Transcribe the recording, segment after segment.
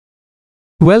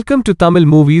Welcome to Tamil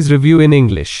Movies Review in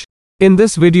English. In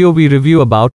this video we review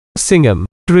about Singam,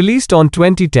 released on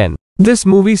 2010. This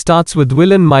movie starts with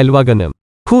villain Mailvaganam,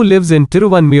 who lives in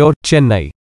Tiruvannmiyur, Chennai.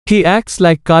 He acts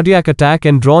like cardiac attack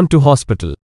and drawn to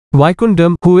hospital.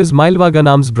 Vaikundam, who is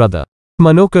Mailvaganam's brother.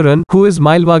 Manokaran, who is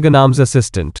Mailvaganam's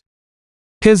assistant.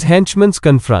 His henchmen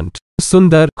confront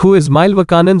Sundar, who is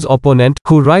Mailvakanan's opponent,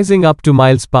 who rising up to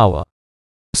Mail's power.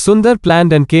 Sundar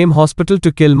planned and came hospital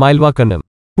to kill Mailvakanam,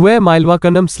 where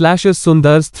Mailvakanam slashes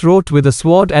Sundar's throat with a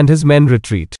sword and his men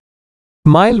retreat.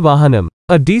 Mailvahanam,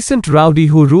 a decent rowdy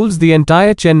who rules the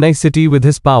entire Chennai city with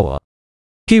his power.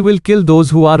 He will kill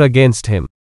those who are against him.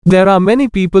 There are many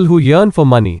people who yearn for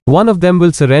money. One of them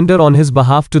will surrender on his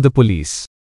behalf to the police.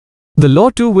 The law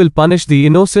too will punish the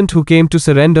innocent who came to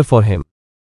surrender for him.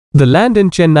 The land in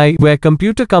Chennai where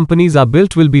computer companies are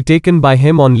built will be taken by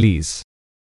him on lease.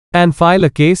 And file a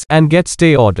case and get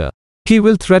stay order. He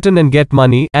will threaten and get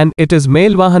money, and it is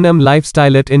Mailvahanam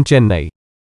lifestyle in Chennai.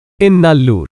 In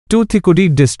Nallur,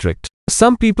 Toothukudi district,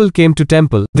 some people came to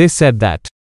temple. They said that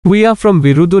we are from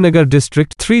Virudunagar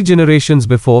district. 3 generations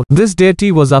before, this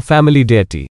deity was our family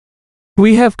deity.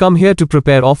 We have come here to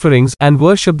prepare offerings and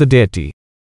worship the deity.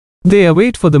 They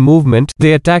await for the movement.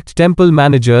 They attacked temple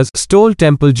managers, stole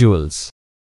temple jewels.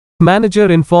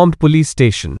 Manager informed police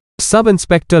station.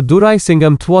 Sub-Inspector Durai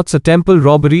Singam thwarts a temple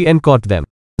robbery and caught them.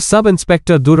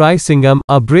 Sub-Inspector Durai Singam,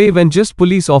 a brave and just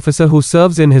police officer who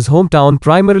serves in his hometown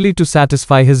primarily to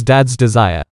satisfy his dad's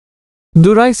desire.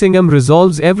 Durai Singam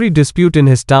resolves every dispute in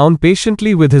his town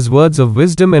patiently with his words of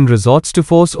wisdom and resorts to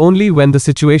force only when the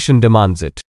situation demands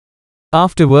it.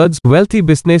 Afterwards, wealthy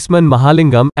businessman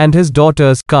Mahalingam and his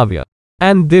daughters, Kavya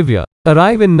and Divya,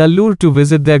 arrive in Nallur to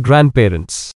visit their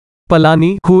grandparents.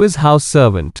 Palani, who is house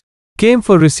servant, came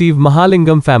for receive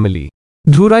Mahalingam family.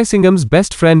 Durai Singam's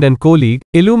best friend and colleague,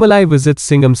 Ilumalai visits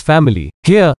Singam's family.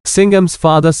 Here, Singam's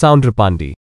father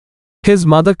Soundrapandi, his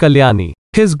mother Kalyani,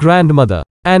 his grandmother,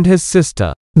 and his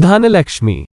sister,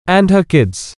 Dhanalakshmi, and her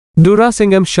kids. Dura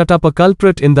Singam shut up a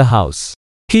culprit in the house.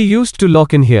 He used to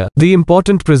lock in here the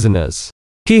important prisoners.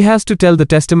 He has to tell the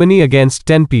testimony against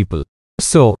 10 people.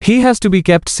 So, he has to be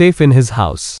kept safe in his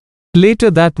house. Later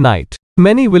that night,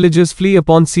 many villagers flee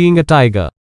upon seeing a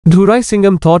tiger. Durai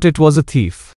Singam thought it was a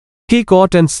thief. He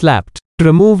caught and slapped.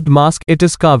 Removed mask. It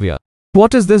is Kavya.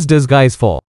 What is this disguise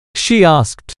for? She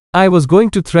asked. I was going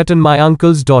to threaten my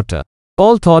uncle's daughter.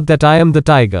 All thought that I am the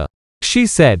tiger. She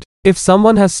said. If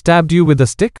someone has stabbed you with a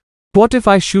stick? What if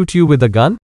I shoot you with a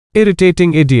gun?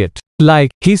 Irritating idiot.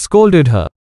 Like, he scolded her.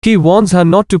 He warns her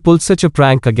not to pull such a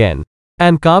prank again.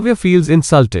 And Kavya feels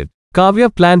insulted.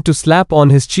 Kavya planned to slap on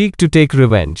his cheek to take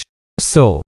revenge.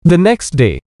 So, the next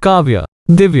day, Kavya,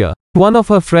 Divya, one of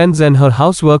her friends and her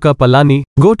houseworker Palani,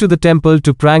 go to the temple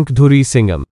to prank Durai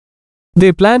Singam.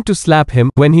 They plan to slap him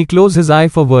when he closes his eye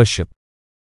for worship.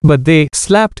 But they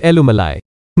slapped Elumalai.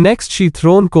 Next she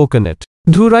thrown coconut.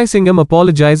 Durai Singam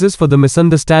apologizes for the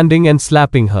misunderstanding and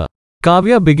slapping her.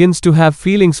 Kavya begins to have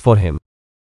feelings for him.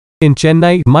 In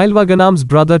Chennai, Mailvaganam's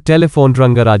brother telephoned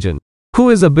Rangarajan, who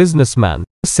is a businessman,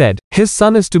 said, his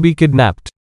son is to be kidnapped.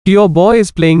 Your boy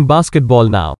is playing basketball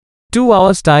now. 2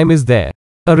 hours time is there.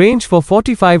 Arrange for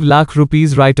 45 lakh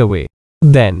rupees right away.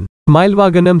 Then,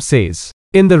 Mailvaganam says,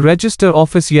 in the register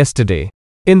office yesterday,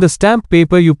 in the stamp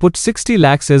paper you put 60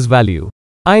 lakhs as value.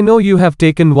 I know you have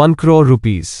taken 1 crore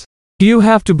rupees. You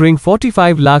have to bring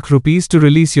 45 lakh rupees to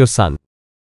release your son.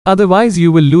 Otherwise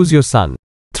you will lose your son.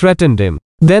 Threatened him.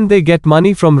 Then they get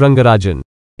money from Rangarajan.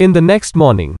 In the next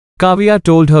morning, Kavya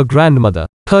told her grandmother,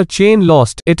 her chain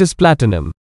lost. It is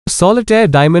platinum. Solitaire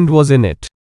diamond was in it.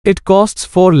 It costs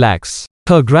 4 lakhs.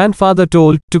 Her grandfather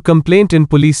told to complaint in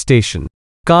police station.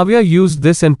 Kavya used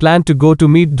this and planned to go to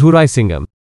meet Durai Singam.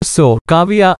 So,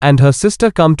 Kavya and her sister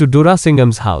come to Durai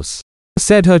Singam's house.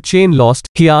 Said her chain lost.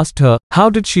 He asked her, how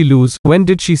did she lose, when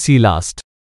did she see last?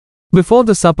 Before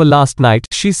the supper last night,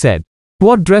 she said.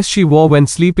 What dress she wore when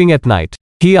sleeping at night?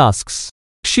 He asks.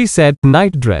 She said,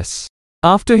 night dress.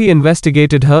 After he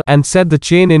investigated her and said the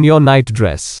chain in your night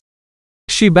dress.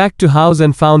 She back to house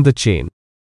and found the chain.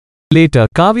 Later,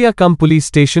 Kavya come police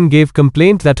station gave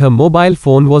complaint that her mobile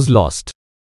phone was lost.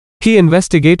 He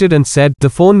investigated and said the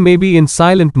phone may be in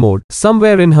silent mode,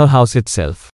 somewhere in her house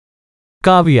itself.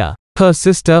 Kavya, her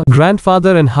sister,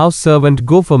 grandfather and house servant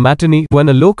go for matinee when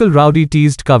a local rowdy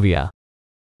teased Kavya.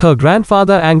 Her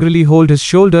grandfather angrily hold his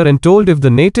shoulder and told if the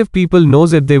native people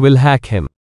knows it they will hack him.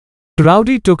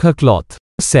 Rowdy took her cloth.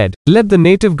 Said, let the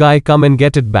native guy come and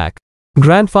get it back.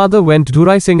 Grandfather went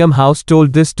Durai Singam house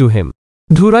told this to him.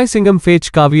 Durai Singam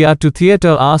fetched Kavya to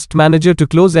theatre asked manager to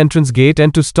close entrance gate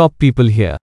and to stop people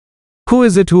here. Who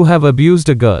is it who have abused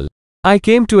a girl? I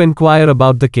came to inquire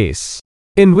about the case.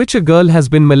 in which a girl has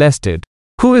been molested.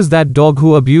 Who is that dog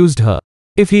who abused her?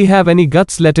 If he have any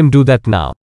guts, let him do that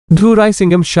now.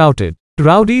 Dhuraisingam shouted.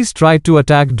 Rowdies tried to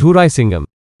attack Dhuraisingam,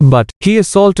 but he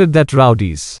assaulted that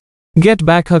rowdies. Get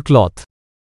back her cloth.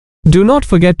 Do not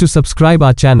forget to subscribe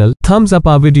our channel, thumbs up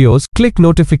our videos, click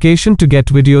notification to get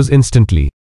videos instantly.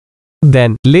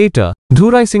 Then, later,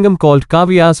 Dhuraisingam called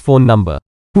Kavya's phone number,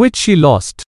 which she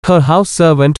lost. Her house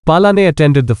servant, Palane,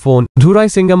 attended the phone.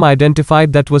 Dhuraisingam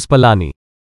identified that was Palani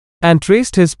and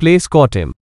traced his place, caught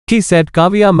him. He said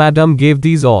Kavya madam gave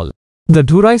these all. The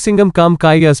Dhuraisingam come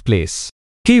Kavya's place.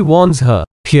 He warns her.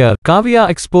 Here, Kavya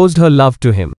exposed her love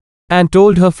to him and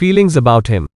told her feelings about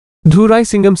him.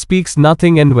 Dhuraisingam speaks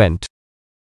nothing and went.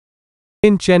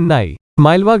 In Chennai,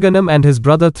 Mailwaganam and his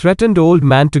brother threatened old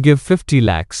man to give 50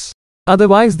 lakhs.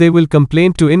 Otherwise they will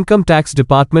complain to income tax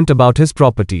department about his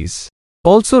properties.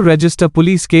 Also register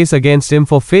police case against him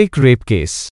for fake rape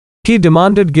case. He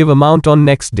demanded give amount on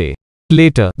next day.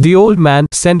 Later, the old man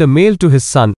sent a mail to his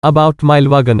son about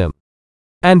Mailwaganam.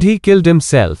 And he killed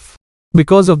himself.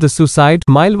 Because of the suicide,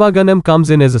 Mailwaganam comes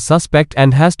in as a suspect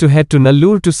and has to head to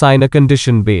Nallur to sign a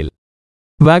condition bail.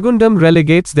 Vagundam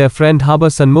relegates their friend Haba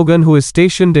Sanmugan, who is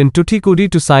stationed in Tuticorin,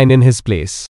 to sign in his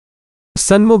place.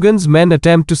 Sanmugan's men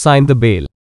attempt to sign the bail.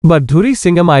 But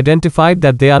Dhuraisingam identified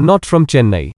that they are not from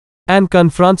Chennai and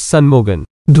confronts Sanmugan.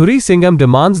 Dhuraisingam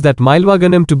demands that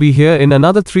Mailwaganam to be here in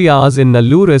another 3 hours in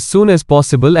Nallur as soon as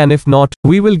possible, and if not,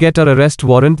 we will get our arrest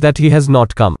warrant that he has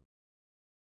not come.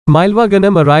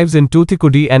 Mailwaganam arrives in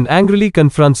Tuticorin and angrily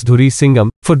confronts Dhuraisingam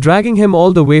for dragging him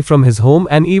all the way from his home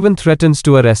and even threatens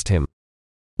to arrest him.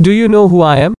 Do you know who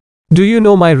I am? Do you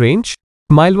know my range?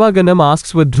 Mailwaganam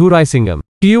asks with Dhuraisingam.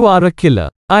 You are a killer.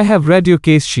 I have read your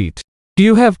case sheet.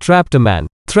 You have trapped a man,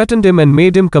 threatened him and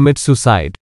made him commit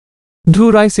suicide.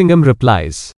 Dhuraisingam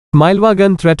replies.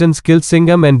 Mailwagan threatens kill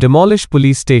Singam and demolish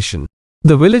police station.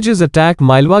 The villagers attack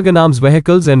Mailwaganam's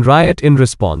vehicles and riot in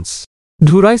response.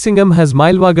 Dhuraisingam has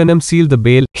Mailwaganam seal the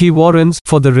bail. He warns,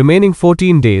 for the remaining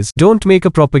 14 days, don't make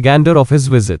a propaganda of his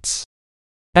visits.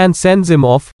 And sends him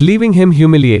off, leaving him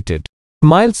humiliated.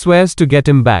 Mail swears to get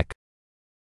him back.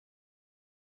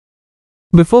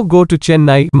 Before go to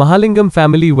Chennai, Mahalingam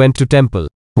family went to temple.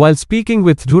 While speaking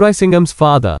with Dhuraisingam's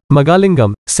father,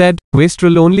 Magalingam said,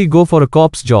 Wastrel only go for a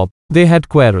cop's job. They had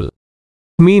quarrel.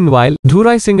 Meanwhile,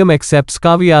 Dhuraisingam accepts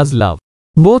Kavya's love.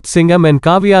 Both Singam and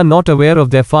Kavya are not aware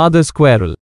of their father's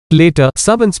quarrel. Later,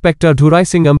 Sub-Inspector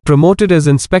Dhuraisingam promoted as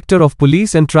Inspector of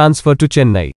Police and transferred to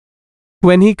Chennai.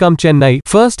 When he come Chennai,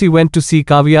 first he went to see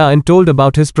Kavya and told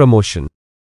about his promotion.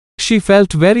 She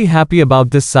felt very happy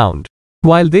about this sound.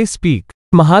 While they speak,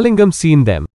 Mahalingam seen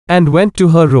them and went to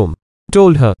her room.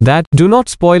 Told her that, do not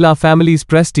spoil our family's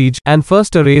prestige and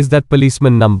first erase that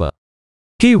policeman number.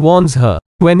 He warns her.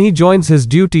 When he joins his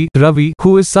duty, Ravi,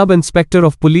 who is sub-inspector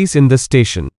of police in this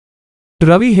station.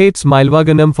 Ravi hates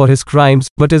Mailwaganam for his crimes,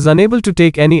 but is unable to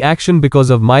take any action because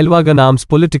of Mailwaganam's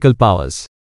political powers.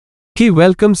 He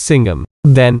welcomes Singam.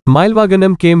 Then,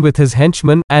 Mailwaganam came with his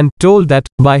henchmen and told that,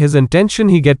 by his intention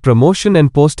he get promotion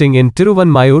and posting in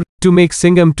Tiruvanmayur, to make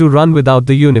Singam to run without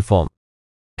the uniform.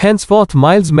 Henceforth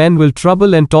Mail's men will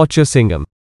trouble and torture Singam.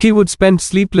 He would spend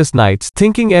sleepless nights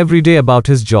thinking every day about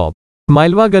his job.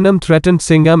 Mailwaganam threatened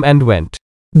Singam and went.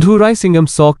 Dhuraisingam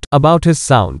sulked about his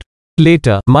sound.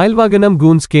 Later, Mailwaganam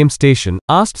goons came station,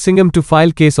 asked Singam to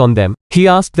file case on them. He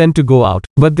asked them to go out,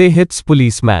 but they hits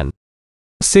policeman.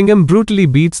 Singam brutally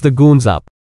beats the goons up.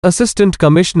 Assistant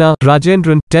Commissioner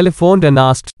Rajendran telephoned and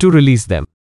asked to release them.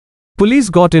 Police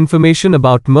got information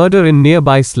about murder in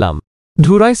nearby slum.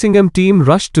 Dhuraisingam team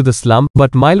rushed to the slum,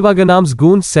 but Mailwaganam's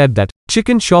goons said that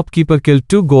chicken shopkeeper killed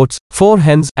 2 goats, 4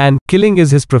 hens, and killing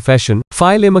is his profession.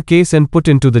 File him a case and put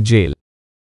into the jail.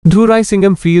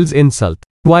 Dhuraisingam feels insult.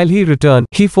 While he returned,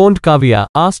 he phoned Kavya,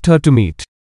 asked her to meet.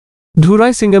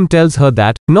 Dhuraisingam tells her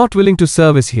that, not willing to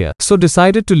service here, so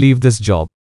decided to leave this job.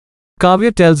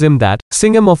 Kavya tells him that,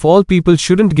 Singam of all people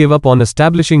shouldn't give up on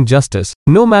establishing justice,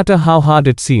 no matter how hard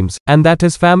it seems, and that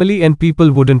his family and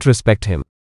people wouldn't respect him.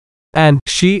 And,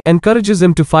 she encourages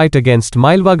him to fight against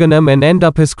Mailwaganam and end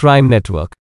up his crime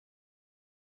network.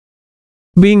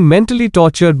 Being mentally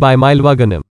tortured by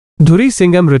Mailwaganam,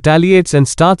 Dhuraisingam retaliates and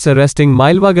starts arresting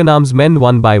Mailwaganam's men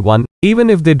one by one, even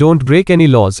if they don't break any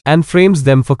laws, and frames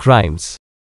them for crimes.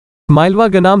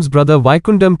 Mailwaganam's brother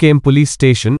Vaikundam came police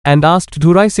station and asked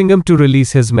Dhuraisingam to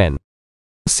release his men.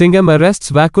 Singam arrests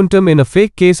Vaikundam in a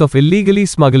fake case of illegally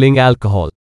smuggling alcohol.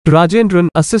 Rajendran,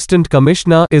 Assistant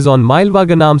Commissioner, is on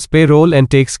Mailwaganam's payroll and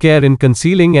takes care in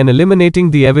concealing and eliminating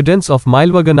the evidence of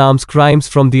Mailwaganam's crimes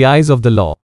from the eyes of the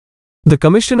law. The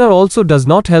Commissioner also does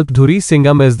not help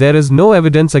Dhuraisingam as there is no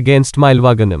evidence against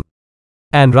Mailwaganam.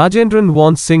 and Rajendran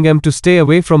wants Singam to stay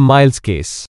away from Miles'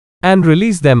 case and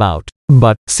release them out.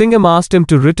 But Singam asked him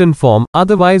to written form,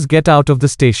 otherwise get out of the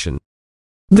station.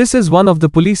 This is one of the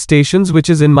police stations which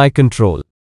is in my control.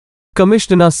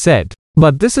 Commissioner said.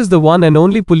 But this is the one and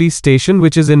only police station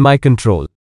which is in my control.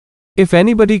 If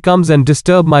anybody comes and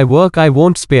disturb my work, I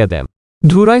won't spare them.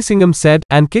 Dhuraisingam said,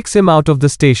 and kicks him out of the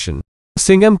station.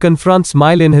 Singam confronts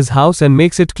Mile in his house and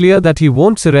makes it clear that he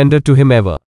won't surrender to him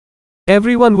ever.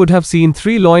 Everyone would have seen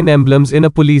 3 loin emblems in a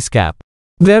police cap.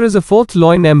 There is a 4th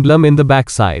loin emblem in the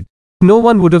backside. No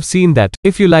one would have seen that.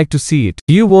 If you like to see it,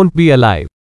 you won't be alive.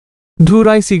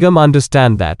 Dhuraisingam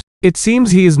understand that. It seems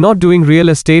he is not doing real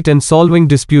estate and solving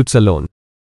disputes alone.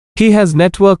 He has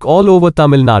network all over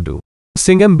Tamil Nadu.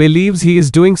 Singam believes he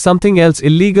is doing something else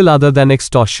illegal other than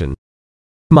extortion.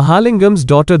 Mahalingam's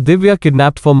daughter Divya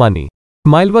kidnapped for money.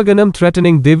 Mailvaganam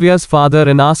threatening Divya's father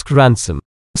and asked ransom.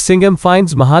 Singam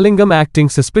finds Mahalingam acting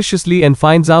suspiciously and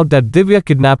finds out that Divya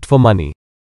kidnapped for money.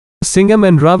 Singam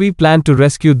and Ravi plan to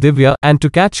rescue Divya and to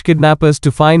catch kidnappers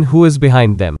to find who is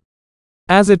behind them.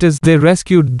 As it is, they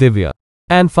rescued Divya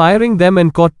and firing them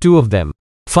and caught 2 of them.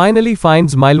 Finally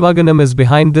finds Mailvaganam is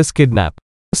behind this kidnap.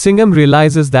 Singam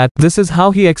realizes that this is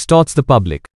how he extorts the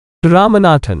public.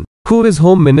 Ramanathan, who is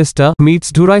Home Minister,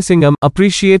 meets Dhuraisingam,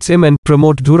 appreciates him and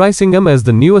promotes Dhuraisingam as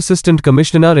the new Assistant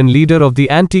Commissioner and leader of the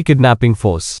anti-kidnapping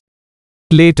force.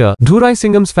 Later,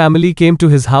 Dhuraisingam's family came to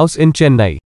his house in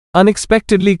Chennai.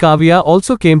 Unexpectedly, Kavya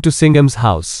also came to Singam's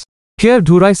house. Here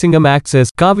Dhuraisingam acts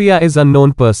as Kavya is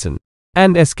unknown person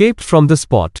and escaped from the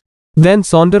spot. Then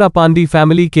Sondarapandi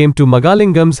family came to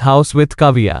Magalingam's house with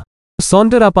Kavya.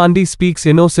 Sondarapandi speaks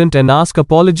innocent and asks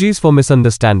apologies for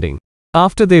misunderstanding.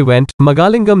 After they went,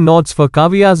 Magalingam nods for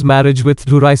Kavya's marriage with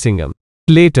Dhuraisingam.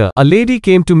 Later, a lady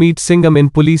came to meet Singam in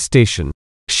police station.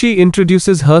 She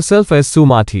introduces herself as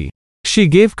Sumathi. She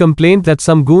gave complaint that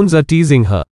some goons are teasing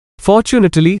her.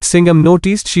 Fortunately, Singam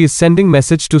noticed she is sending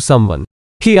message to someone.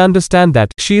 He understand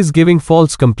that she is giving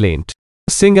false complaint.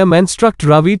 Singam instruct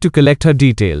Ravi to collect her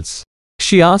details.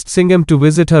 She asked Singam to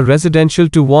visit her residential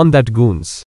to warn that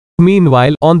goons.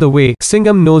 Meanwhile, on the way,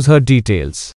 Singam knows her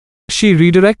details. She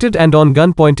redirected and on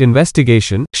gunpoint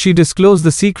investigation, she disclosed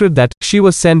the secret that she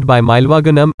was sent by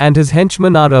Mailvaganam and his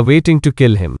henchmen are awaiting to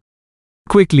kill him.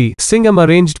 Quickly, Singam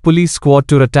arranged police squad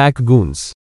to attack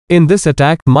goons. In this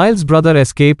attack, Miles' brother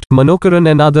escaped,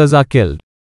 Manokaran and others are killed.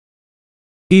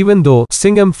 Even though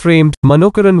Singam framed,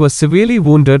 Manokaran was severely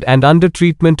wounded and under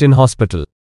treatment in hospital.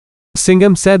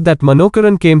 Singam said that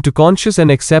Manokaran came to conscious and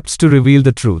accepts to reveal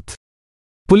the truth.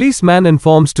 Policeman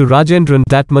informs to Rajendran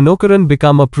that Manokaran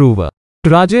become a prover.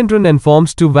 Rajendran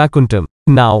informs to Vakuntam.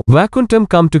 Now, Vakuntam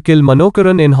come to kill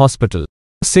Manokaran in hospital.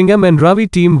 Singam and Ravi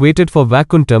team waited for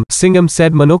Vakuntam. Singam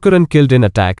said Manokaran killed in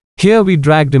attack. Here we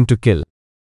dragged him to kill.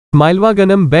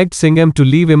 Mailvaganam begged Singam to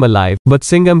leave him alive, but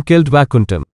Singam killed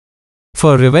Vakuntam.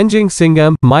 For revenging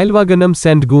Singam, Mailvaganam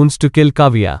sent goons to kill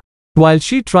Kavya. While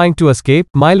she trying to escape,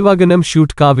 Mailvaganam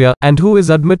shoot Kavya, and who is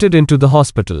admitted into the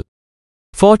hospital.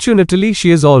 Fortunately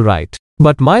she is alright.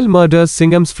 But Mile murders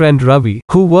Singam's friend Ravi,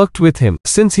 who worked with him,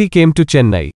 since he came to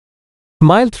Chennai.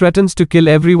 Mile threatens to kill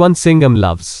everyone Singam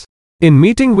loves. In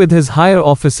meeting with his higher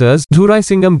officers,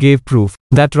 Dhuraisingam gave proof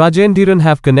that Rajendran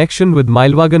have connection with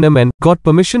Mailvaganam and got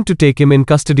permission to take him in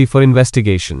custody for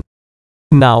investigation.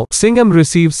 Now, Singam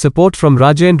receives support from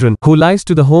Rajendran, who lies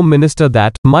to the Home Minister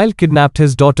that Mile kidnapped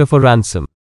his daughter for ransom.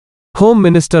 Home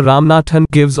Minister Ramanathan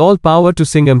gives all power to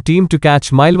Singam team to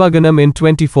catch Mailvaganam in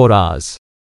 24 hours.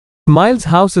 Mile's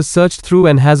house is searched through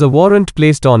and has a warrant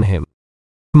placed on him.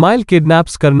 Mile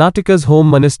kidnaps Karnataka's Home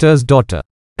Minister's daughter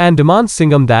and demands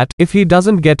Singam that, if he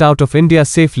doesn't get out of India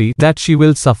safely, that she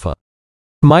will suffer.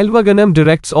 Mailvaganam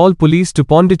directs all police to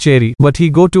Pondicherry, but he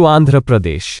go to Andhra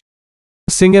Pradesh.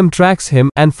 Singam tracks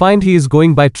him and find he is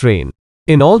going by train.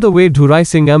 In all the way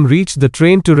Dhuraisingam reached the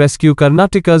train to rescue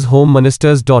Karnataka's Home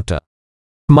Minister's daughter.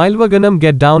 Mailvaganam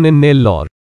get down in Nellore.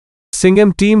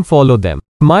 Singam team follow them.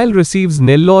 Mile receives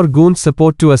Nellore goons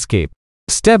support to escape.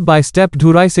 Step by step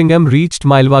Dhuraisingam reached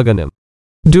Mailvaganam.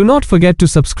 Do not forget to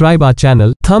subscribe our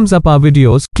channel, thumbs up our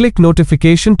videos, click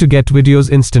notification to get videos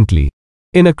instantly.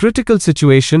 In a critical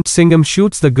situation, Singam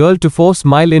shoots the girl to force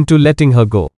Mile into letting her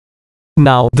go.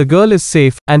 Now, the girl is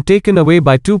safe and taken away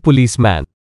by 2 policemen.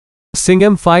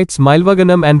 Singam fights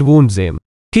Mailvaganam and wounds him.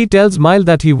 He tells Mile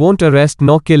that he won't arrest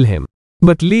nor kill him,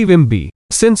 but leave him be,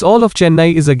 since all of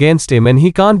Chennai is against him and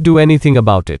he can't do anything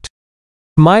about it.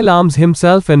 Mile arms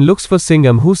himself and looks for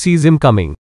Singam, who sees him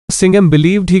coming. Singam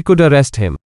believed he could arrest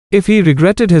him if he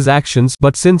regretted his actions,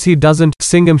 but since he doesn't,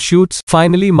 Singam shoots,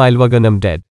 finally Mailvaganam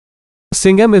dead.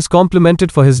 Singam is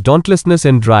complimented for his dauntlessness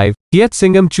and drive, yet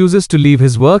Singam chooses to leave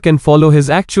his work and follow his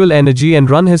actual energy and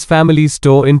run his family's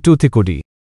store in Toothukudi.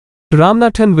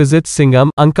 Ramanathan visits Singam,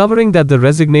 uncovering that the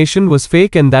resignation was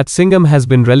fake and that Singam has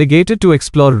been relegated to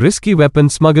explore risky weapon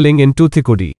smuggling in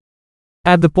Toothukudi.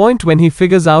 At the point when he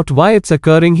figures out why it's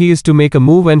occurring, he is to make a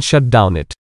move and shut down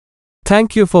it.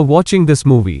 Thank you for watching this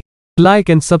movie. Like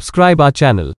and subscribe our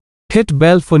channel. Hit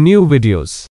bell for new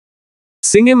videos.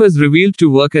 Singam is revealed to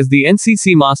work as the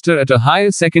NCC master at a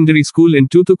higher secondary school in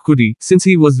Toothukudi, since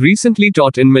he was recently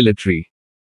taught in military.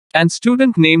 An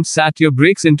student named Satya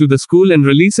breaks into the school and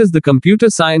releases the computer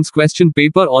science question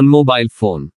paper on mobile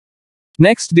phone.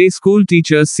 Next day, school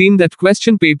teachers seen that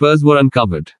question papers were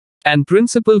uncovered, and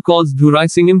principal calls Dhurai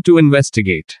Singam to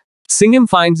investigate. Singam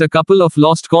finds a couple of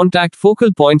lost contact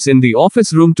focal points in the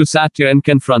office room to Satya and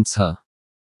confronts her.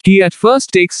 He at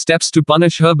first takes steps to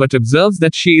punish her but observes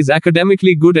that she is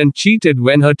academically good and cheated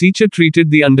when her teacher treated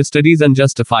the understudies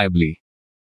unjustifiably.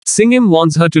 Singam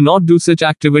warns her to not do such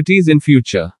activities in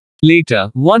future. Later,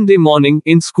 one day morning,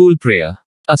 in school prayer,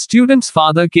 a student's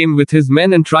father came with his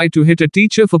men and tried to hit a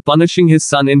teacher for punishing his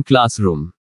son in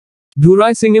classroom.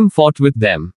 Dhurai Singam fought with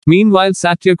them. Meanwhile,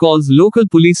 Satya calls local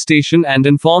police station and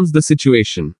informs the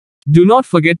situation. Do not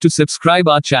forget to subscribe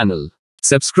our channel.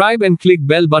 Subscribe and click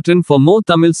bell button for more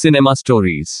Tamil cinema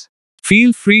stories.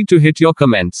 Feel free to hit your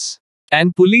comments.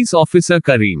 And police officer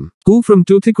Karim, who from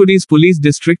Toothukudi's police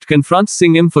district, confronts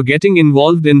Singam for getting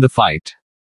involved in the fight.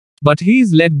 But he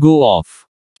is let go of.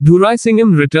 Dhurai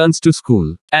Singam returns to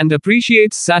school and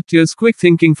appreciates Satya's quick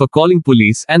thinking for calling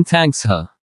police and thanks her.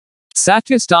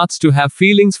 Satya starts to have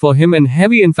feelings for him and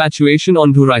heavy infatuation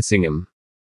on Dhurai Singam.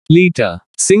 Later,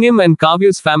 Singam and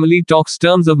Kavya's family talks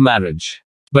terms of marriage.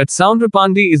 But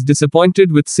Soundrapandi is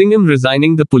disappointed with Singam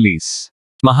resigning the police.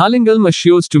 Mahalingal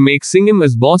assures to make Singam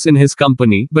as boss in his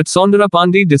company, but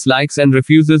Soundrapandi dislikes and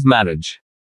refuses marriage.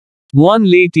 One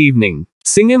late evening,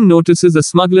 Singam notices a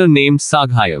smuggler named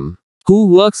Saghayam, who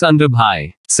works under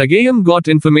Bhai. Sagayam got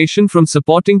information from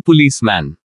supporting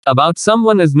policeman about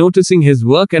someone is noticing his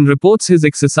work and reports his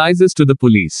exercises to the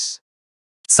police.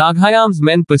 Saghayam's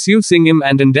men pursue Singam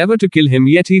and endeavor to kill him,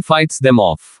 yet he fights them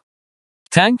off.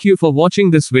 Thank you for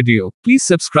watching this video. Please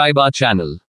subscribe our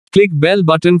channel. Click bell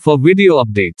button for video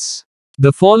updates.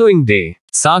 The following day,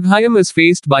 Saghayam is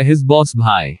faced by his boss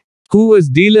Bhai, who is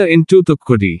dealer in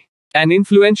Toothukudi, an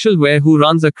influential where who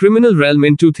runs a criminal realm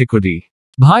in Toothukudi.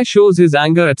 Bhai shows his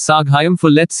anger at Saghayam for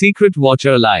let secret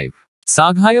watcher alive.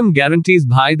 Saghayam guarantees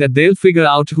Bhai that they'll figure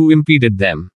out who impeded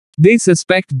them. They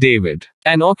suspect David,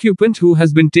 an occupant who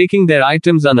has been taking their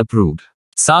items unapproved.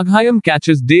 Saghayam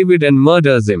catches David and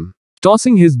murders him,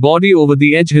 tossing his body over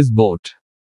the edge his boat.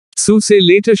 Suse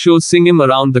later shows Singam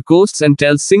around the coasts and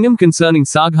tells Singam concerning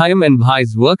Saghayam and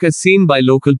Bhai's work as seen by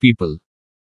local people.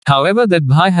 However, that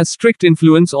Bhai has strict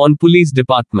influence on police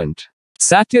department.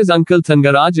 Satya's uncle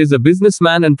Thangaraj is a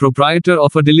businessman and proprietor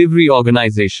of a delivery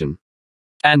organization,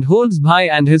 and holds Bhai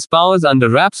and his powers under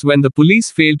wraps when the police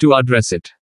fail to address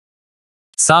it.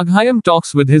 Saghayam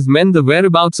talks with his men the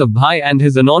whereabouts of Bhai and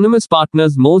his anonymous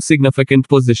partner's more significant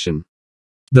position.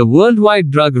 The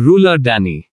worldwide drug ruler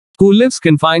Danny, who lives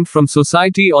confined from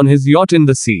society on his yacht in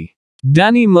the sea.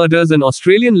 Danny murders an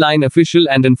Australian line official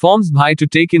and informs Bhai to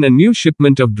take in a new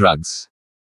shipment of drugs.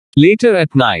 Later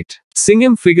at night,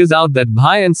 Singam figures out that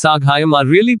Bhai and Saghayam are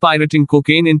really pirating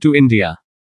cocaine into India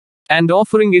and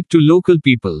offering it to local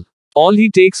people. All he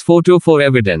takes photo for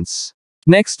evidence.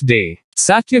 Next day,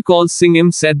 Satya calls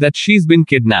Singam, said that she's been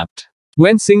kidnapped.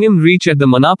 When Singam reach at the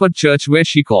Manapad church where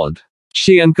she called,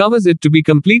 she uncovers it to be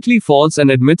completely false and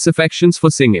admits affections for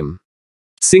Singam.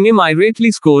 Singam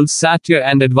irately scolds Satya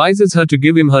and advises her to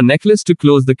give him her necklace to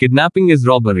close the kidnapping as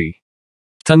robbery.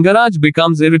 Thangaraj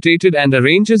becomes irritated and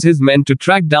arranges his men to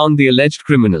track down the alleged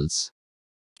criminals.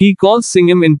 He calls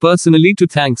Singam in personally to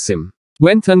thank him.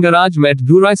 When Thangaraj met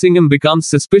Dhurai, Singam becomes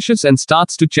suspicious and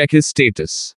starts to check his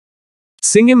status.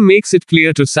 Singam makes it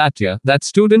clear to Satya that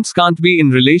students can't be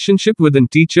in relationship with a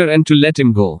teacher and to let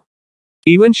him go.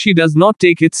 Even she does not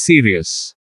take it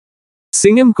serious.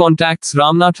 Singam contacts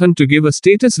Ramanathan to give a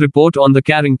status report on the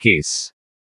carrying case.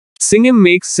 Singam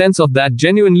makes sense of that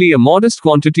genuinely a modest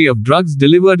quantity of drugs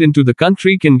delivered into the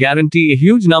country can guarantee a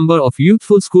huge number of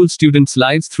youthful school students'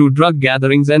 lives through drug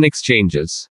gatherings and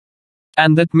exchanges.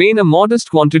 And that mean a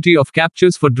modest quantity of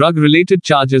captures for drug-related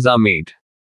charges are made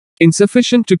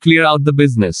insufficient to clear out the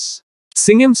business.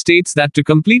 Singam states that to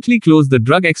completely close the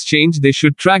drug exchange they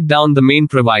should track down the main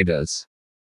providers.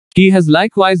 He has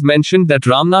likewise mentioned that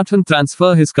Ramanathan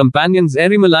transfer his companions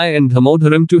Erimalai and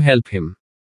Dhamodharam to help him.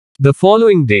 The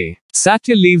following day,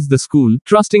 Satya leaves the school,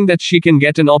 trusting that she can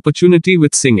get an opportunity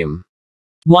with Singam.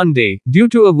 One day, due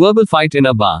to a verbal fight in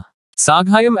a bar,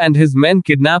 Saghayam and his men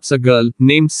kidnaps a girl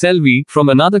named Selvi from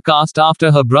another caste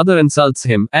after her brother insults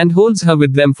him and holds her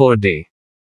with them for a day.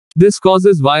 This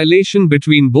causes violation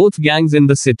between both gangs in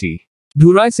the city.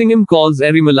 Dhurai Singam calls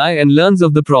Erimalai and learns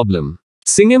of the problem.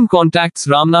 Singam contacts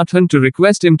Ramnathan to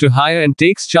request him to hire and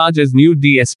takes charge as new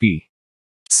DSP.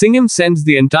 Singam sends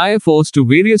the entire force to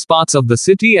various parts of the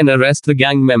city and arrests the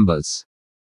gang members.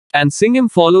 And Singam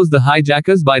follows the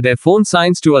hijackers by their phone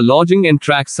signs to a lodging and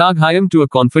tracks Saghayam to a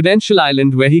confidential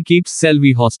island where he keeps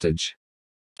Selvi hostage.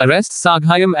 Arrests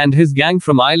Saghayam and his gang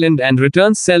from island and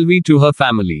returns Selvi to her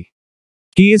family.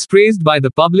 He is praised by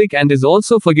the public and is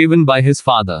also forgiven by his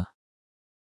father.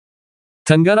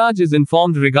 Thangaraj is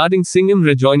informed regarding Singam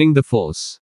rejoining the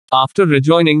force. After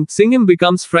rejoining, Singam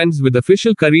becomes friends with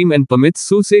official Karim and permits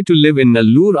Suse to live in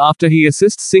Nallur after he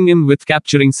assists Singam with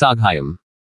capturing Saghayam.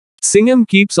 Singam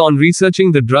keeps on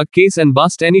researching the drug case and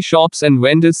busts any shops and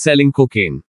vendors selling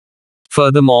cocaine.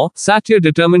 Furthermore, Satya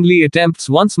determinedly attempts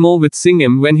once more with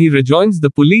Singam when he rejoins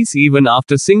the police even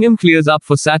after Singam clears up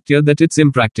for Satya that it's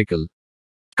impractical.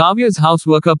 Kavya's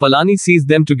houseworker Palani sees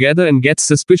them together and gets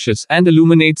suspicious and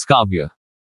illuminates Kavya.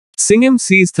 Singam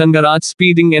sees Thangaraj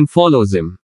speeding and follows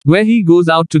him, where he goes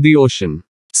out to the ocean.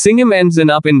 Singam ends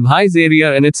up in Bhai's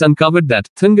area and it's uncovered that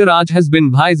Thangaraj has been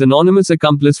Bhai's anonymous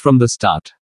accomplice from the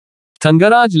start.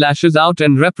 Thangaraj lashes out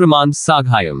and reprimands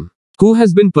Saghayam, who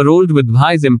has been paroled with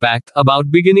Bhai's impact, about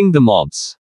beginning the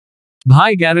mobs.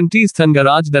 Bhai guarantees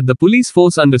Thangaraj that the police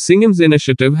force under Singam's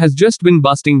initiative has just been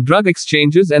busting drug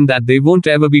exchanges and that they won't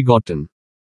ever be gotten.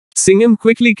 Singam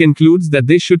quickly concludes that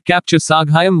they should capture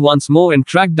Saghayam once more and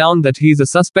track down that he's a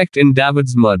suspect in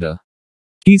David's murder.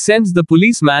 He sends the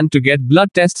policeman to get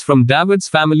blood tests from David's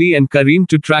family and Karim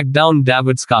to track down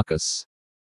David's carcass.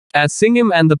 As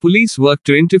Singam and the police work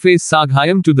to interface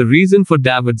Saghayam to the reason for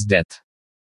David's death,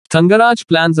 Thangaraj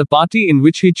plans a party in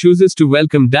which he chooses to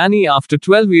welcome Danny after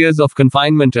 12 years of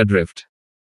confinement adrift.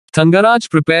 Thangaraj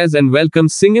prepares and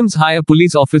welcomes Singam's higher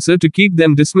police officer to keep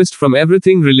them dismissed from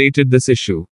everything related this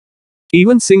issue.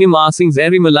 Even Singam asks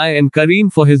Erimalai and Karim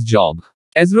for his job.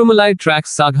 Ezrumalai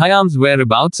tracks Saghayam's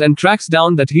whereabouts and tracks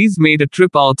down that he's made a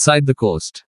trip outside the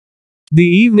coast. The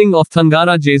evening of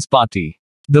Thangaraj's party,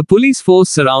 the police force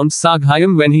surrounds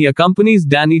Saghayam when he accompanies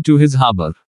Danny to his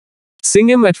harbor.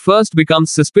 Singam at first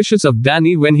becomes suspicious of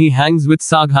Danny when he hangs with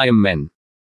Saghayam men.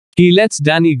 He lets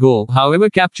Danny go, however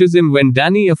captures him when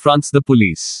Danny affronts the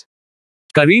police.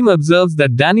 Karim observes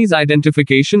that Danny's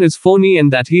identification is phony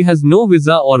and that he has no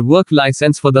visa or work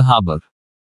license for the harbor.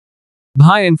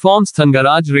 Bhai informs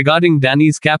Thangaraj regarding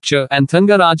Danny's capture, and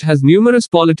Thangaraj has numerous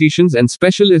politicians and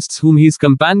specialists whom he's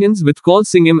companions with call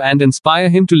Singam and inspire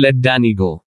him to let Danny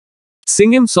go.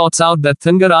 Singam sorts out that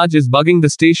Thangaraj is bugging the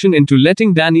station into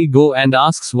letting Danny go and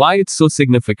asks why it's so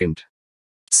significant.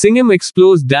 Singam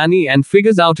explores Danny and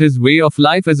figures out his way of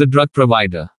life as a drug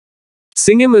provider.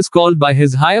 Singam is called by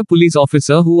his higher police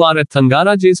officer who are at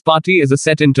Thangaraj's party as a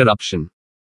set interruption.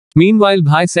 Meanwhile,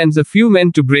 Bhai sends a few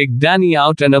men to break Danny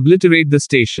out and obliterate the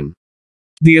station.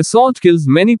 The assault kills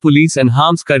many police and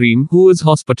harms Karim, who is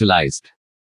hospitalized.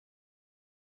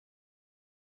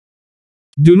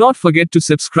 Do not forget to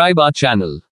subscribe our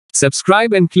channel.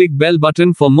 Subscribe and click bell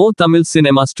button for more Tamil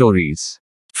cinema stories.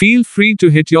 Feel free to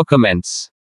hit your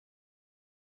comments.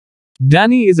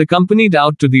 Danny is accompanied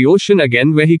out to the ocean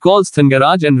again where he calls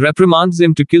Thangaraj and reprimands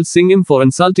him to kill Singam for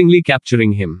insultingly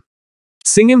capturing him.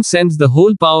 Singam sends the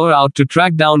whole power out to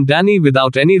track down Danny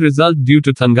without any result due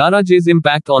to Thangaraj's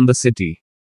impact on the city.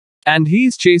 And he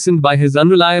is chastened by his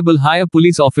unreliable higher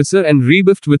police officer and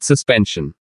rebuffed with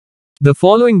suspension. The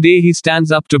following day he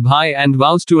stands up to Bhai and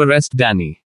vows to arrest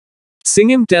Danny.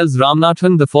 Singam tells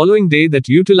Ramnathan the following day that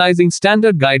utilizing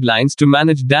standard guidelines to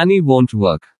manage Danny won't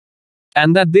work.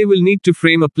 And that they will need to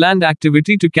frame a planned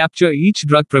activity to capture each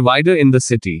drug provider in the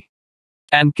city.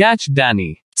 And catch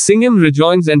Danny. Singam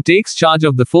rejoins and takes charge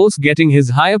of the force, getting his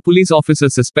higher police officer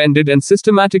suspended, and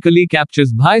systematically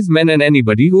captures Bhai's men and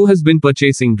anybody who has been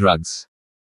purchasing drugs.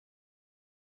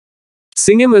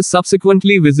 Singam is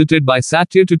subsequently visited by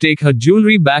Satya to take her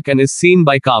jewelry back and is seen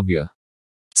by Kavya.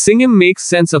 Singam makes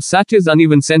sense of Satya's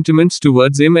uneven sentiments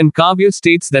towards him and Kavya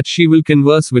states that she will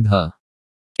converse with her.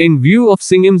 In view of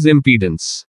Singam's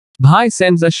impedance, Bhai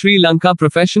sends a Sri Lanka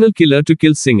professional killer to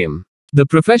kill Singam. The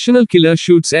professional killer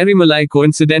shoots Erimalai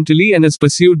coincidentally and is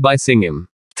pursued by Singam.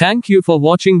 Thank you for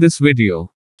watching this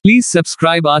video. Please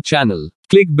subscribe our channel.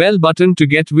 Click bell button to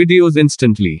get videos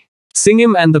instantly.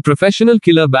 Singam and the professional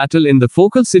killer battle in the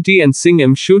focal city and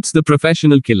Singam shoots the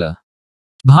professional killer.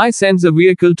 Bhai sends a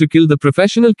vehicle to kill the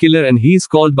professional killer and he is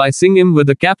called by Singam with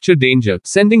a capture danger,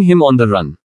 sending him on the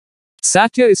run.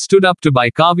 Satya is stood up to by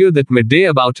Kavya that midday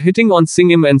about hitting on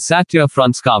Singam, and Satya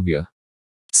affronts Kavya.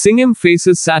 Singam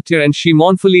faces Satya and she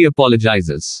mournfully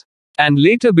apologizes. And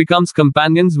later becomes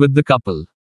companions with the couple.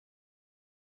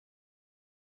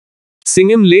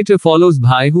 Singam later follows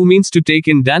Bhai, who means to take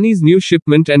in Danny's new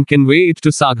shipment and convey it to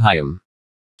Saghayam.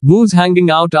 Who's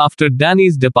hanging out after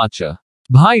Danny's departure.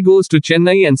 Bhai goes to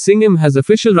Chennai and Singam has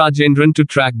official Rajendran to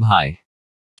track Bhai.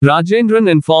 Rajendran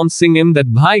informs Singam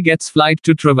that Bhai gets flight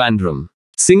to Trivandrum.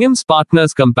 Singam's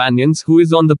partner's companions, who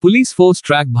is on the police force,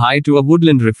 track Bhai to a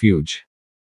woodland refuge.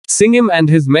 Singam and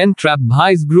his men trap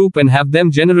Bhai's group and have them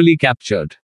generally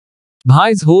captured.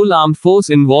 Bhai's whole armed force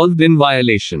involved in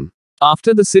violation.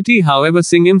 After the city, however,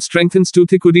 Singam strengthens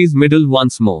Tuticorin's middle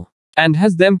once more and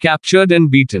has them captured and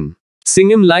beaten.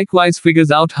 Singam likewise figures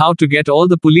out how to get all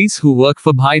the police who work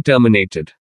for Bhai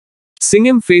terminated.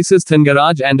 Singam faces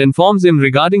Thangaraj and informs him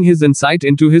regarding his insight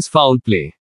into his foul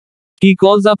play. He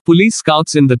calls up police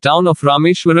scouts in the town of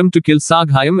Rameshwaram to kill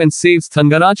Saghayam and saves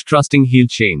Thangaraj, trusting he'll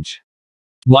change.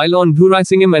 While on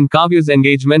Dhuraisingam and Kavya's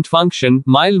engagement function,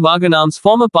 Mail Vaganam's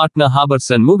former partner Habar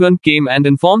Sanmugan came and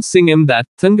informs Singam that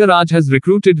Thangaraj has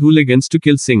recruited hooligans to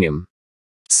kill Singam.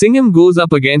 Singam goes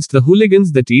up against the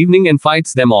hooligans that evening and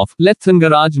fights them off, let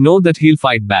Thangaraj know that he'll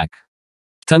fight back.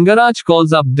 Thangaraj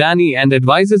calls up Danny and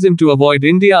advises him to avoid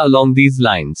India along these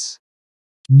lines.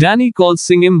 Danny calls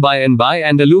Singam by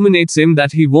and illuminates him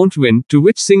that he won't win, to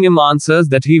which Singam answers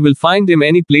that he will find him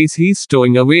any place he's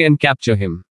stowing away and capture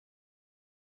him.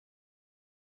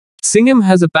 Singam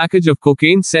has a package of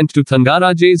cocaine sent to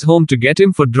Thangaraj's home to get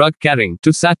him for drug carrying,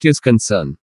 to Satya's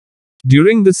concern.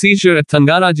 During the seizure at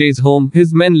Thangaraj's home,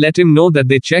 his men let him know that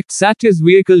they checked Satya's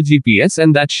vehicle GPS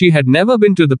and that she had never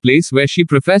been to the place where she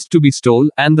professed to be stole,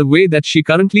 and the way that she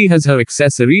currently has her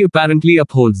accessory apparently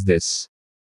upholds this.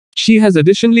 She has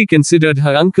additionally considered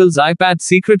her uncle's iPad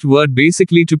secret word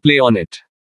basically to play on it.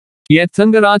 Yet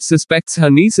Thangaraj suspects her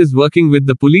niece is working with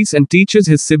the police and teaches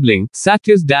his sibling,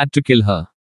 Satya's dad, to kill her.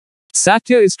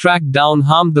 Satya is tracked down,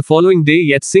 harmed the following day,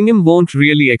 yet Singam won't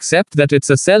really accept that it's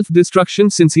a self-destruction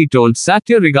since he told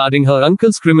Satya regarding her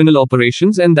uncle's criminal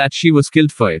operations and that she was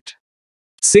killed for it.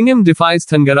 Singam defies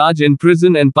Thangaraj in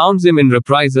prison and pounds him in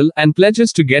reprisal, and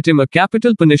pledges to get him a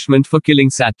capital punishment for killing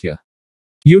Satya.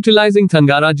 Utilizing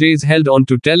Thangaraj's held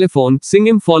onto telephone,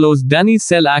 Singam follows Danny's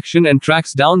cell action and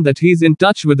tracks down that he's in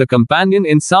touch with a companion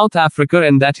in South Africa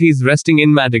and that he's resting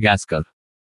in Madagascar.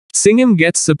 Singam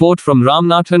gets support from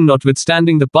Ramnathan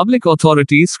notwithstanding the public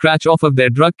authorities scratch off of their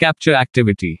drug capture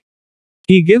activity.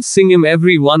 He gives Singam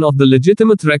every one of the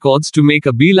legitimate records to make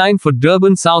a beeline for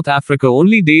Durban, South Africa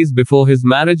only days before his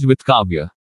marriage with Kavya.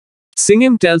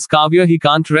 Singam tells Kavya he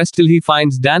can't rest till he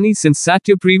finds Danny since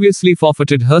Satya previously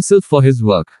forfeited herself for his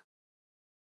work.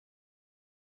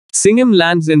 Singam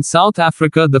lands in South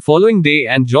Africa the following day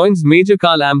and joins Major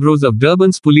Carl Ambrose of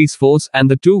Durban's police force,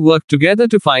 and the two work together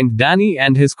to find Danny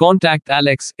and his contact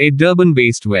Alex, a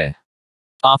Durban-based where.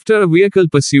 After a vehicle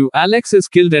pursuit, Alex is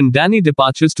killed and Danny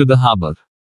departures to the harbour.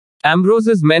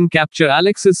 Ambrose's men capture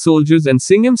Alex's soldiers and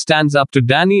Singam stands up to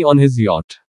Danny on his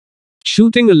yacht,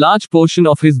 shooting a large portion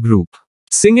of his group.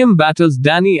 Singam battles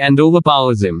Danny and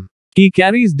overpowers him. He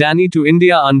carries Danny to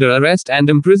India under arrest and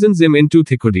imprisons him in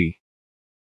Tuticorin.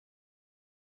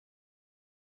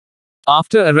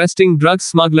 After arresting drug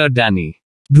smuggler Danny,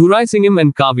 Dhuraisingam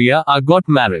and Kavya are got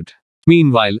married.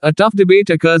 Meanwhile, a tough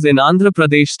debate occurs in Andhra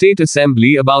Pradesh State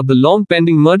Assembly about the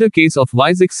long-pending murder case of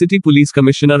Vizag City Police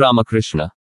Commissioner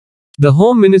Ramakrishna. The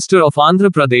Home Minister of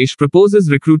Andhra Pradesh proposes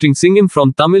recruiting Singam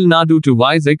from Tamil Nadu to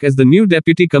Vizag as the new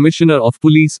Deputy Commissioner of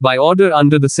Police by order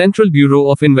under the Central Bureau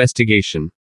of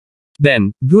Investigation.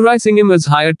 Then, Dhuraisingam is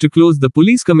hired to close the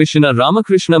Police Commissioner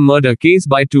Ramakrishna murder case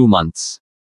by 2 months.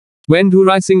 When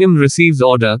Dhuraisingam receives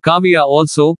order, Kavya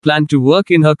also planned to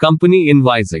work in her company in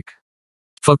Vizag.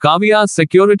 For Kavya's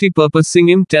security purpose,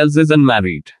 Singam tells his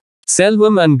unmarried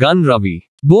Selvam and Gun Ravi.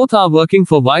 Both are working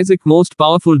for Vizag's most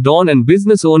powerful don and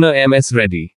business owner MS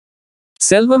Reddy.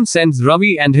 Selvam sends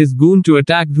Ravi and his goon to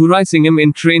attack Dhuraisingam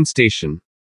in train station.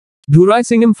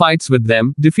 Dhuraisingam fights with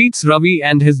them, defeats Ravi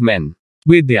and his men.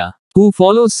 Vidya, who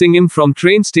follows Singam from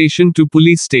train station to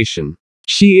police station.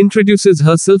 She introduces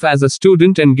herself as a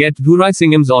student and gets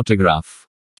Dhuraisingam's autograph.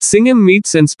 Singam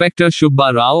meets Inspector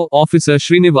Shubba Rao, Officer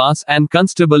Srinivas, and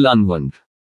Constable Anwand.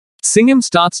 Singam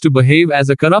starts to behave as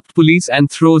a corrupt police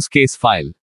and throws case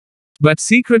file, but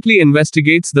secretly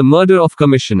investigates the murder of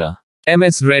Commissioner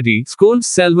MS Reddy, scolds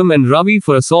Selvam and Ravi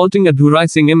for assaulting a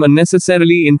Dhuraisingam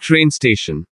unnecessarily in train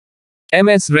station.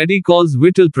 MS Reddy calls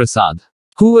Vittal Prasad,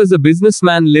 who as a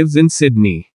businessman lives in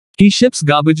Sydney. He ships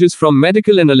garbages from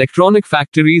medical and electronic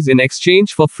factories in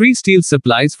exchange for free steel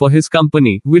supplies for his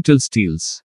company, Vittal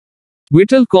Steels.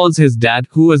 Vittal calls his dad,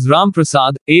 who was Ram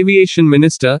Prasad, aviation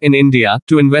minister in India,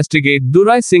 to investigate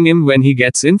Durai Singham when he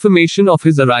gets information of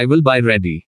his arrival by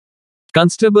Reddy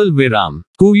Constable Viram,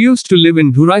 who used to live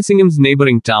in Durai Singham's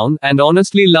neighboring town and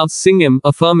honestly loves Singham,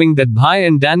 affirming that Bhai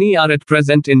and Danny are at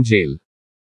present in jail,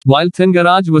 while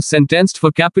Thangaraj was sentenced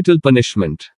for capital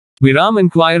punishment. Viram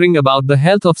inquiring about the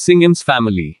health of Singham's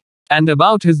family and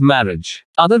about his marriage.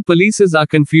 Other polices are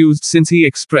confused since he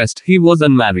expressed he was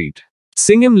unmarried.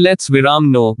 Singham lets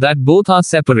Viram know that both are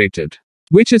separated,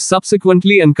 which is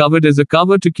subsequently uncovered as a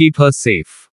cover to keep her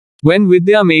safe. When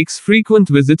Vidya makes frequent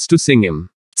visits to Singham,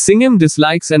 Singham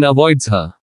dislikes and avoids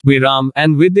her. Viram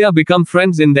and Vidya become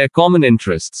friends in their common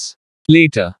interests.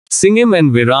 Later, Singham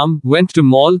and Viram went to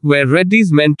mall where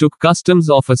Reddy's men took customs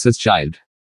officer's child.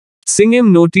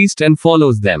 Singham noticed and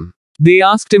follows them. They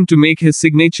asked him to make his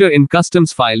signature in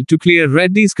customs file to clear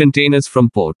Reddy's containers from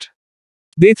port.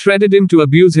 They threatened him to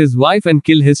abuse his wife and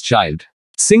kill his child.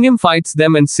 Singham fights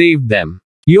them and saved them.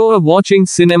 You're watching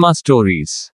Cinema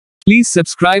Stories. Please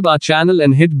subscribe our channel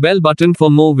and hit bell button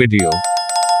for more video.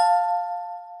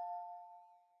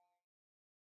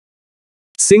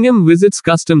 Singham visits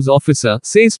customs officer,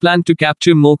 says plan to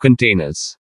capture more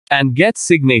containers, and gets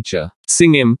signature.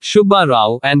 Singham, Shubha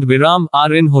Rao, and Viram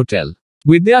are in hotel.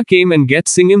 Vidya came and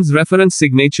gets Singham's reference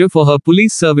signature for her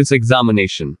police service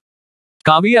examination.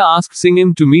 Kavya asked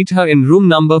Singham to meet her in room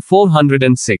number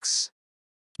 406,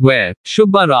 where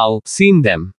Shubha Rao seen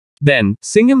them. Then,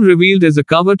 Singham revealed as a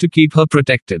cover to keep her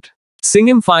protected.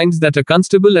 Singham finds that a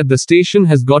constable at the station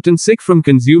has gotten sick from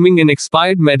consuming an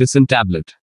expired medicine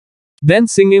tablet. Then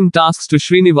Singham tasks to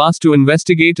Srinivas to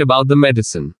investigate about the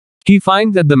medicine. He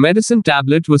finds that the medicine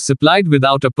tablet was supplied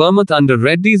without a permit under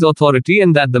Reddy's authority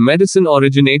and that the medicine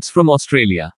originates from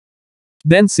Australia.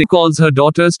 Then Singham calls her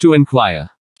daughters to inquire.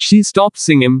 She stops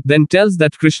Singham, then tells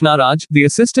that Krishnaraj, the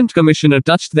assistant commissioner,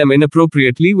 touched them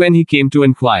inappropriately when he came to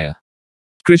inquire.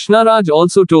 Krishnaraj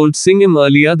also told Singham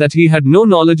earlier that he had no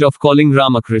knowledge of calling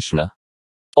Ramakrishna.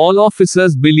 All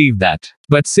officers believe that,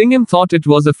 but Singham thought it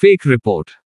was a fake report.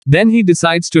 Then he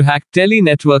decides to hack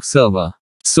tele-network server.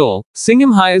 So,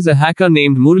 Singham hires a hacker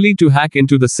named Murli to hack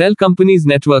into the cell company's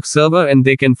network server and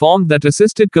they confirmed that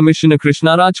assisted Commissioner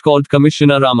Krishnaraj called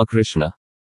Commissioner Ramakrishna.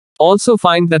 Also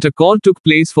find that a call took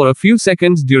place for a few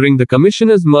seconds during the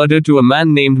commissioner's murder to a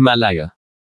man named Malaya.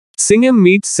 Singham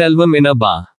meets Selvam in a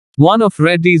bar, one of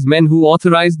Reddy's men who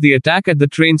authorized the attack at the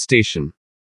train station.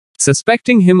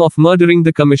 Suspecting him of murdering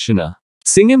the commissioner,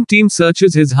 Singham team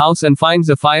searches his house and finds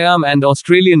a firearm and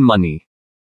Australian money.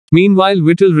 Meanwhile,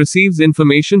 Vittal receives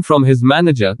information from his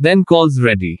manager, then calls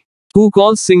Reddy, who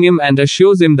calls Singham and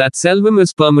assures him that Selvam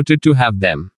is permitted to have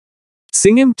them.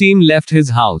 Singham team left his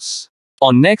house.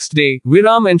 On next day,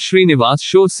 Viram and Srinivas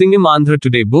show Singham Andhra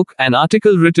Today book, an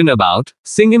article written about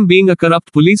Singham being a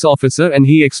corrupt police officer and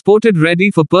he exported Reddy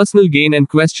for personal gain and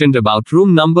questioned about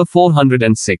room number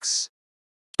 406,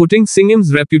 putting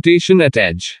Singham's reputation at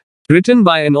edge. Written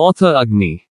by an author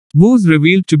Agni, who's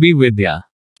revealed to be Vidya.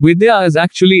 Vidya is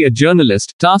actually a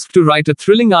journalist, tasked to write a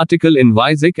thrilling article in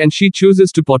Vizag and she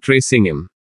chooses to portray Singham.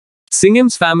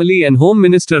 Singham's family and Home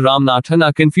Minister Ramnathan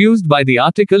are confused by the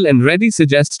article and Reddy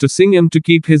suggests to Singham to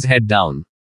keep his head down.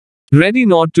 Reddy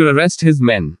nod to arrest his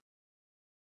men.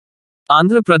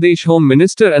 Andhra Pradesh Home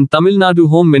Minister and Tamil Nadu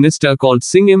Home Minister called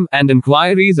Singham and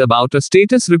inquiries about a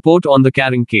status report on the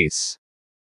Karing case.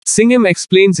 Singham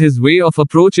explains his way of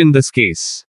approach in this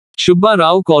case. Shubha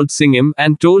Rao called Singham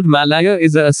and told Malaya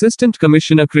is a assistant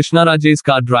commissioner Krishnaraj's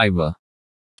car driver.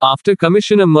 After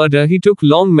commissioner murder he took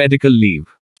long medical leave.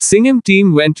 Singham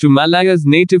team went to Malaya's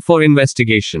native for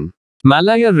investigation.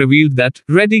 Malaya revealed that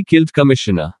Reddy killed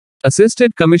commissioner.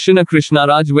 Assisted Commissioner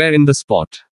Krishnaraj were in the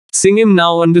spot. Singham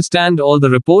now understand all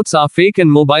the reports are fake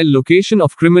and mobile location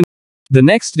of criminal. The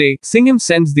next day, Singham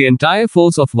sends the entire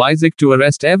force of Vizag to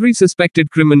arrest every suspected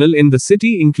criminal in the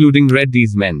city including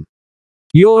Reddy's men.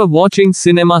 You're watching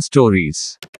Cinema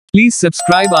Stories. Please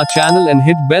subscribe our channel and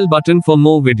hit bell button for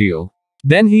more video.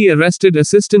 Then he arrested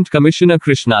Assistant Commissioner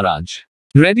Krishnaraj.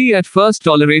 Reddy at first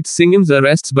tolerates Singham's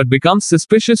arrests but becomes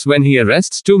suspicious when he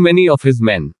arrests too many of his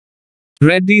men.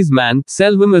 Reddy's man,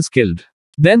 Selvam, is killed.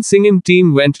 Then Singham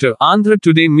team went to Andhra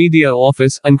Today media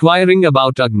office inquiring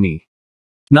about Agni.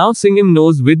 Now Singham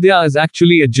knows Vidya is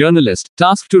actually a journalist,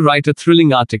 tasked to write a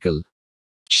thrilling article.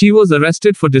 She was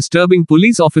arrested for disturbing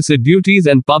police officer duties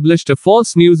and published a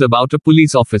false news about a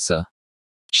police officer.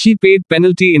 She paid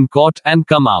penalty in court and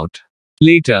come out.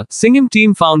 Later, Singham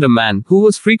team found a man who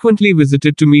was frequently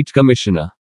visited to meet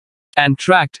commissioner. And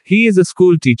tracked, he is a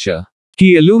school teacher.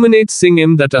 He illuminates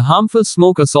Singham that a harmful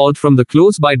smoke assault from the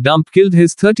close-by dump killed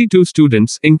his 32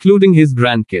 students, including his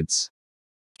grandkids.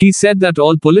 He said that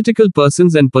all political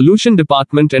persons and pollution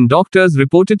department and doctors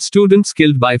reported students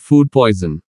killed by food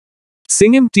poison.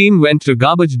 Singam team went to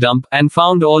garbage dump and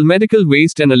found all medical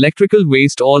waste and electrical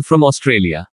waste all from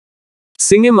Australia.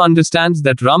 Singam understands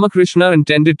that Ramakrishna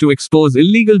intended to expose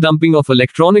illegal dumping of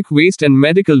electronic waste and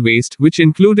medical waste, which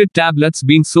included tablets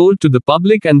being sold to the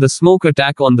public and the smoke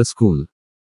attack on the school.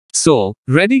 So,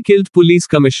 Reddy killed police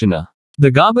commissioner. The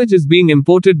garbage is being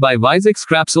imported by Vizag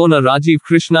Scraps owner Rajiv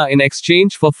Krishna in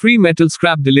exchange for free metal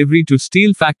scrap delivery to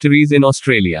steel factories in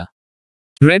Australia.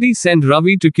 Reddy sent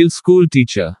Ravi to kill school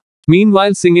teacher.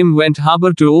 Meanwhile, Singam went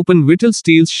harbour to open Whittle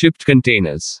Steel's shipped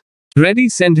containers. Reddy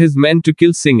sent his men to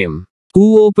kill Singam,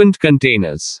 who opened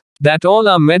containers. That all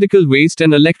are medical waste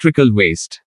and electrical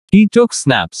waste. He took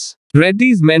snaps.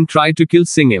 Reddy's men try to kill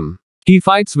Singam. He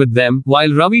fights with them,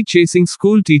 while Ravi chasing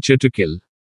school teacher to kill.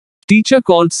 Teacher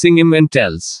called Singam and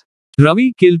tells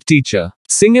Ravi killed teacher.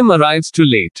 Singam arrives too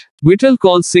late. Whittle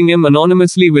calls Singam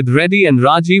anonymously with Reddy and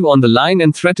Rajiv on the line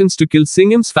and threatens to kill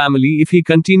Singam's family if he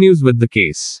continues with the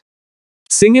case.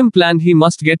 Singam planned he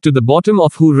must get to the bottom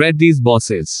of who Reddy's boss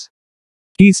is.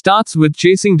 He starts with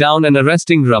chasing down and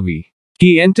arresting Ravi.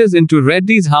 He enters into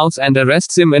Reddy's house and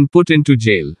arrests him and put into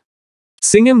jail.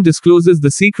 Singam discloses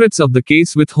the secrets of the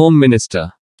case with Home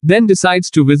Minister. Then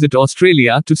decides to visit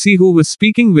Australia to see who was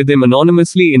speaking with him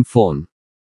anonymously in phone.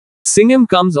 Singam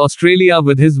comes Australia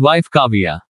with his wife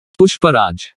Kavya.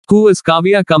 Pushparaj, who is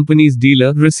Kavya company's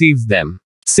dealer, receives them.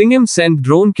 Singam sent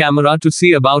drone camera to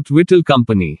see about Whittle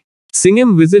company.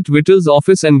 Singam visit Whittle's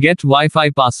office and get Wi-Fi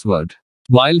password.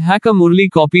 While hacker Murli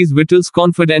copies Whittle's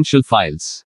confidential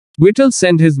files. Whittle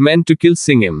sent his men to kill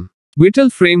Singam.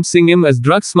 Whittle framed Singam as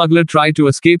drug smuggler tried to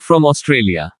escape from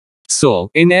Australia.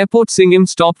 So, in airport Singam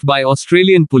stopped by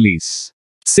Australian police.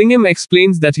 Singam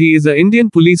explains that he is an Indian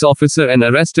police officer and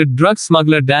arrested drug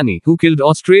smuggler Danny, who killed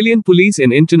Australian police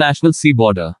in international sea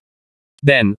border.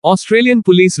 Then, Australian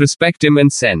police respect him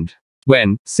and send.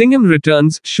 When Singam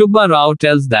returns, Shubha Rao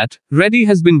tells that Reddy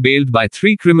has been bailed by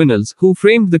 3 criminals who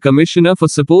framed the commissioner for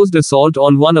supposed assault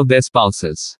on one of their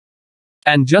spouses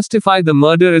and justify the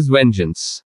murder as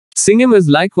vengeance. Singam is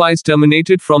likewise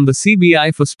terminated from the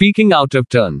CBI for speaking out of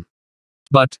turn.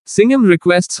 But Singam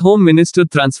requests Home Minister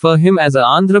transfer him as a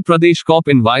Andhra Pradesh cop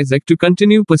in Vizag to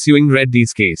continue pursuing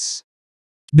Reddy's case.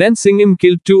 Then Singam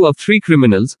killed 2 of 3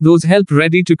 criminals, those helped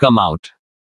Reddy to come out.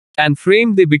 And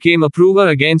framed they became approver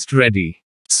against Reddy.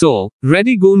 So,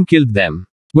 Reddy goon killed them.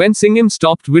 When Singam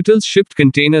stopped Whittle's shipped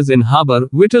containers in harbour,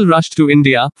 Whittle rushed to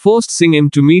India, forced Singam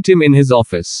to meet him in his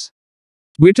office.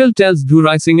 Whittle tells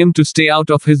Dhurai Singam to stay out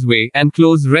of his way and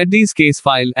close Reddy's case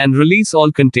file and release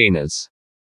all containers.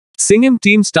 Singam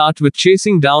team start with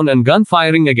chasing down and gun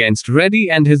firing against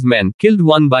Reddy and his men, killed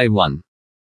one by one.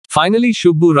 Finally,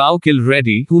 Shubbu Rao killed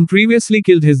Reddy, whom previously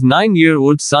killed his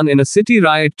 9-year-old son in a city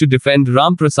riot to defend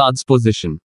Ram Prasad's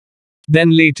position.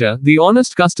 Then later, the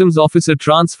honest customs officer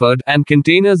transferred, and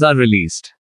containers are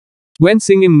released. When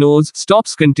Singam knows,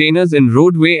 stops containers in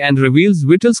roadway and reveals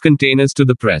Whittle's containers to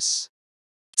the press.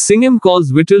 Singam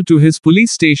calls Whittle to his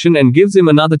police station and gives him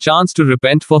another chance to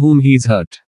repent for whom he's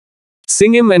hurt.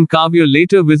 Singam and Kavya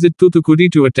later visit Thoothukudi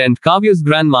to attend Kavya's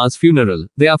grandma's funeral.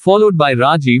 They are followed by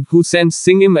Rajiv, who sends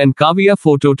Singam and Kavya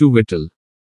photo to Whittle.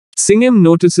 Singam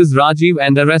notices Rajiv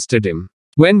and arrested him.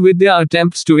 When Vidya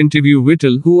attempts to interview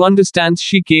Whittle, who understands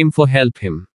she came for help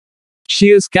him.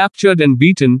 She is captured and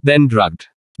beaten, then drugged.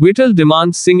 Whittle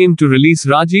demands Singam to release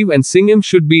Rajiv and Singam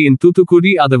should be in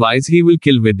Thoothukudi, otherwise he will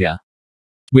kill Vidya.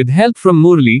 With help from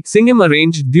Murli, Singam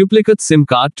arranged duplicate SIM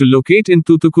card to locate in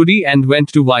Thoothukudi and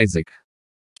went to Vizag.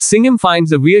 Singam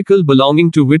finds a vehicle belonging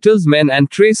to Whittle's men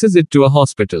and traces it to a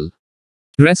hospital.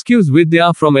 Rescues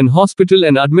Vidya from an hospital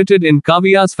and admitted in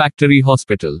Kavya's factory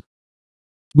hospital.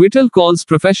 Whittle calls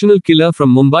professional killer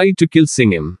from Mumbai to kill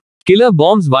Singam. Killer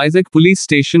bombs Vizag police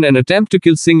station and attempt to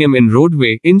kill Singam in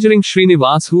roadway, injuring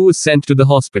Srinivas, who is sent to the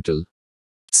hospital.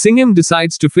 Singam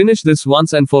decides to finish this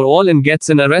once and for all and gets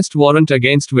an arrest warrant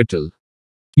against Whittle.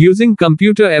 Using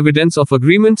computer evidence of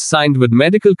agreements signed with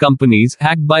medical companies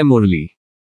hacked by Murli.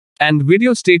 And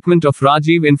video statement of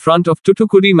Rajiv in front of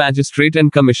Thoothukudi magistrate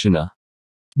and commissioner.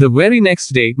 The very next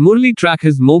day, Murli track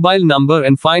his mobile number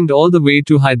and find all the way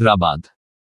to Hyderabad.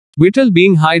 Whittle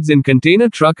being hides in container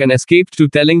truck and escaped to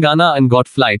Telangana and got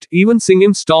flight. Even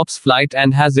Singam stops flight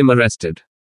and has him arrested.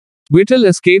 Whittle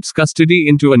escapes custody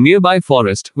into a nearby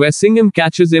forest, where Singam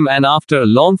catches him and after a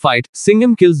long fight,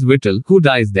 Singam kills Whittle, who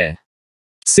dies there.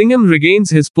 Singam regains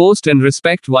his post and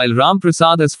respect while Ram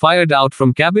Prasad is fired out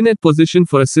from cabinet position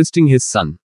for assisting his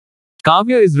son.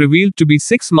 Kavya is revealed to be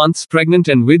 6 months pregnant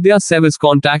and Vidya severs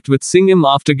contact with Singam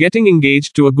after getting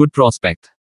engaged to a good prospect.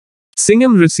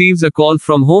 Singam receives a call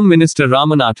from Home Minister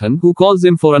Ramanathan, who calls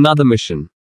him for another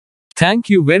mission. Thank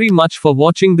you very much for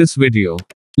watching this video.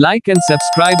 Like and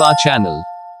subscribe our channel.